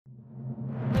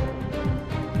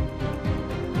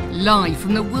Live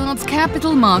from the world's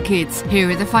capital markets, here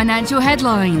are the financial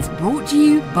headlines brought to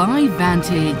you by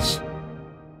Vantage.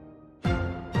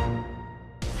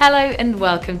 Hello and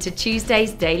welcome to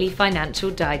Tuesday's Daily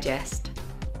Financial Digest.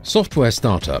 Software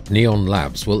startup Neon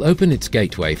Labs will open its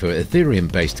gateway for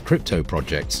Ethereum-based crypto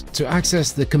projects to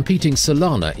access the competing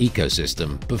Solana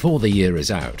ecosystem before the year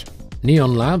is out.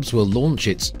 Neon Labs will launch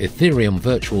its Ethereum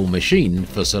virtual machine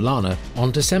for Solana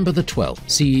on December the 12th,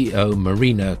 CEO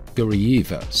Marina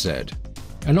Guriyeva said.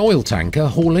 An oil tanker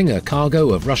hauling a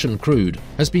cargo of Russian crude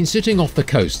has been sitting off the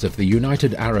coast of the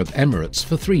United Arab Emirates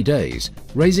for 3 days,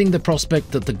 raising the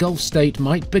prospect that the Gulf state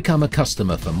might become a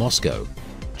customer for Moscow.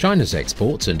 China's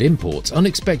exports and imports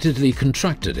unexpectedly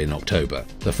contracted in October,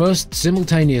 the first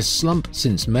simultaneous slump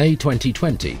since May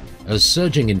 2020, as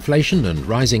surging inflation and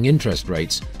rising interest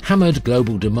rates hammered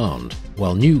global demand,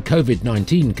 while new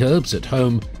COVID-19 curbs at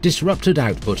home disrupted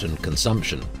output and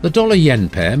consumption. The dollar-yen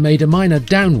pair made a minor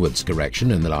downwards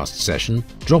correction in the last session,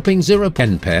 dropping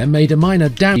 0.10 pair made a minor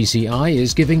down. PCI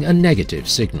is giving a negative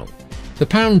signal. The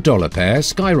pound-dollar pair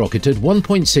skyrocketed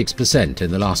 1.6%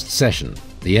 in the last session.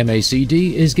 The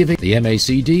MACD is giving.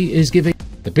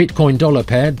 The Bitcoin-dollar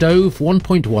pair dove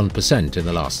 1.1% in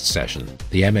the last session.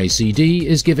 The MACD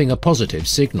is giving a positive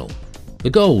signal. The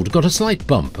gold got a slight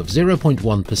bump of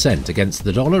 0.1% against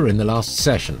the dollar in the last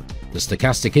session. The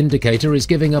stochastic indicator is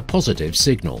giving a positive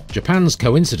signal. Japan's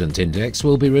coincident index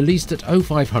will be released at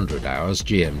 0500 hours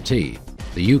GMT.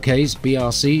 The UK's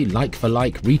BRC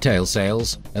like-for-like retail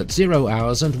sales at 0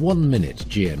 hours and 1 minute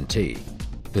GMT.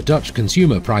 The Dutch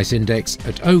Consumer Price Index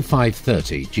at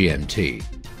 0530 GMT.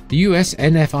 The US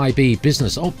NFIB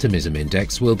Business Optimism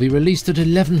Index will be released at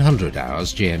 1100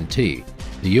 hours GMT.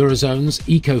 The Eurozone's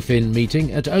ECOFIN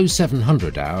meeting at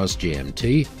 0700 hours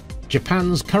GMT.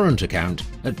 Japan's current account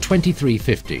at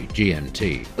 2350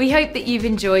 GMT. We hope that you've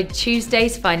enjoyed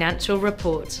Tuesday's financial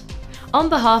report. On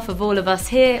behalf of all of us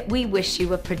here, we wish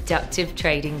you a productive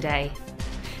trading day.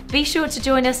 Be sure to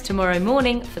join us tomorrow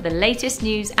morning for the latest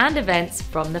news and events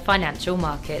from the financial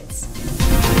markets.